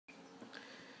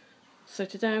So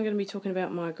today I'm going to be talking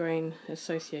about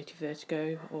migraine-associated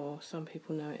vertigo, or some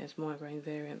people know it as migraine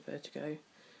variant vertigo.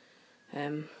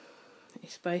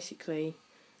 It's basically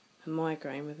a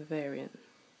migraine with a variant.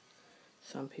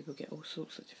 Some people get all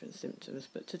sorts of different symptoms,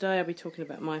 but today I'll be talking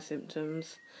about my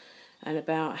symptoms and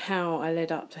about how I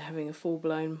led up to having a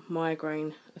full-blown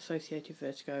migraine-associated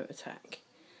vertigo attack.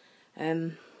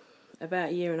 About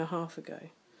a year and a half ago,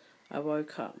 I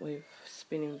woke up with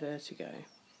spinning vertigo.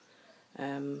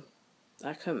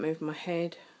 I couldn't move my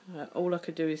head. All I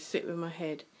could do is sit with my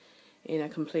head in a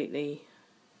completely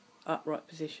upright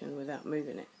position without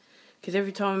moving it. Because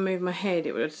every time I moved my head,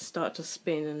 it would start to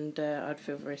spin and I'd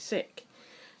feel very sick.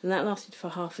 And that lasted for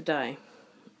half a day.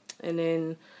 And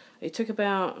then it took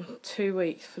about 2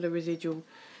 weeks for the residual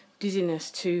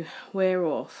dizziness to wear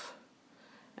off.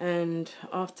 And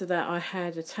after that, I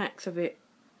had attacks of it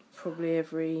probably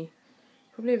every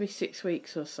 6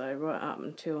 weeks or so, right up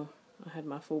until I had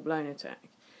my full-blown attack.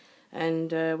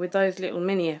 And with those little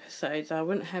mini episodes, I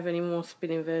wouldn't have any more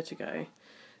spinning vertigo,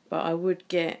 but I would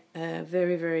get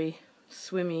very, very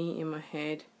swimmy in my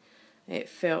head. It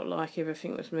felt like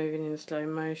everything was moving in slow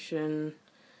motion.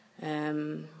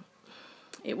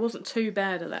 It wasn't too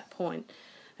bad at that point,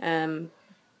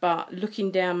 but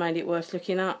looking down made it worse.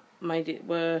 Looking up made it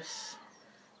worse.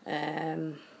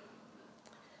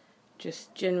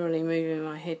 Just generally moving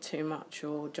my head too much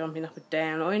or jumping up and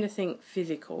down or anything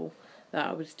physical that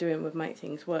I was doing would make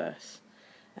things worse.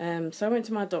 So I went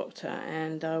to my doctor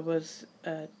and I was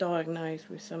diagnosed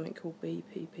with something called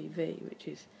BPPV, which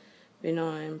is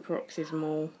benign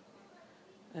paroxysmal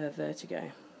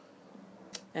vertigo.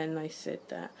 And they said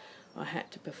that I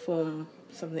had to perform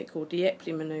something called the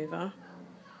Epley manoeuvre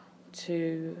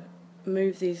to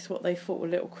move these, what they thought were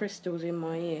little crystals in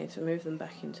my ear, to move them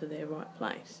back into their right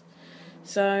place.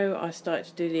 So I started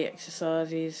to do the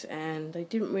exercises and they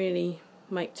didn't really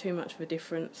make too much of a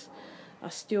difference. I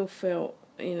still felt,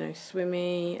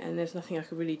 swimmy, and there's nothing I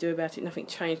could really do about it. Nothing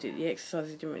changed it. The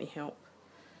exercises didn't really help.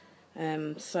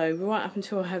 So right up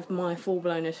until I had my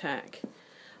full-blown attack,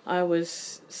 I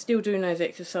was still doing those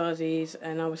exercises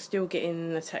and I was still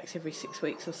getting attacks every 6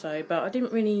 weeks or so, but I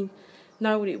didn't really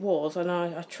know what it was, and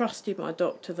I trusted my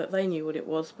doctor that they knew what it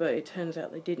was, but it turns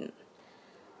out they didn't.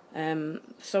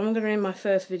 So I'm going to end my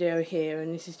first video here,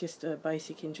 and this is just a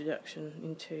basic introduction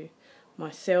into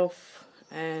myself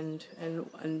and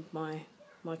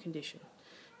my condition.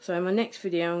 So in my next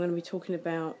video I'm going to be talking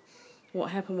about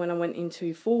what happened when I went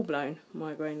into full-blown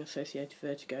migraine-associated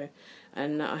vertigo,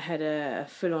 and I had a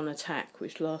full-on attack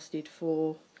which lasted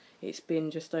for, it's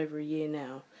been just over a year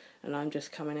now, and I'm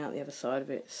just coming out the other side of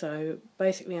it. So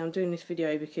basically I'm doing this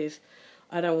video because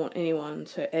I don't want anyone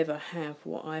to ever have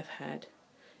what I've had.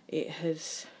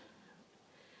 It's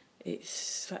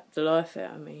slapped the life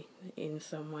out of me in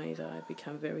some ways. I've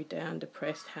become very down,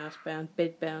 depressed, housebound,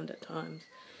 bedbound at times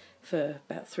for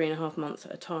about 3.5 months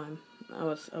at a time. I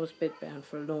was bedbound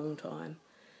for a long time,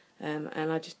 and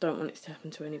I just don't want it to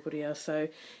happen to anybody else. So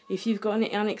if you've got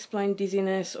any unexplained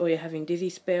dizziness or you're having dizzy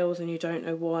spells and you don't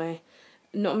know why,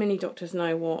 not many doctors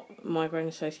know what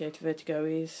migraine-associated vertigo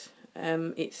is.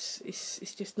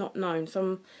 It's just not known.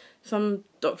 Some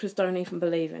doctors don't even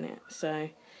believe in it. So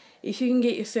if you can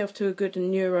get yourself to a good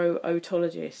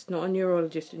neuro-otologist, not a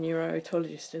neurologist, a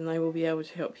neuro-otologist, and they will be able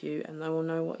to help you and they will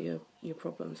know what your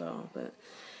problems are. But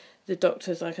the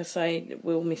doctors, like I say,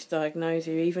 will misdiagnose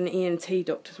you. Even ENT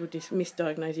doctors will just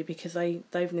misdiagnose you because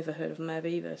they've never heard of MAV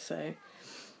either. So,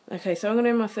 okay, so I'm going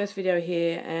to end my first video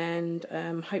here, and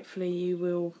hopefully you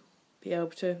will be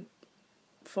able to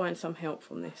find some help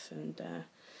from this. And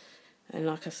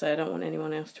like I say, I don't want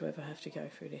anyone else to ever have to go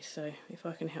through this. So if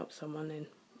I can help someone, then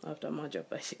I've done my job,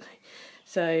 basically.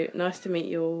 So nice to meet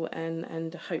you all,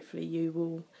 and hopefully you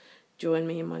will join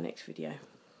me in my next video.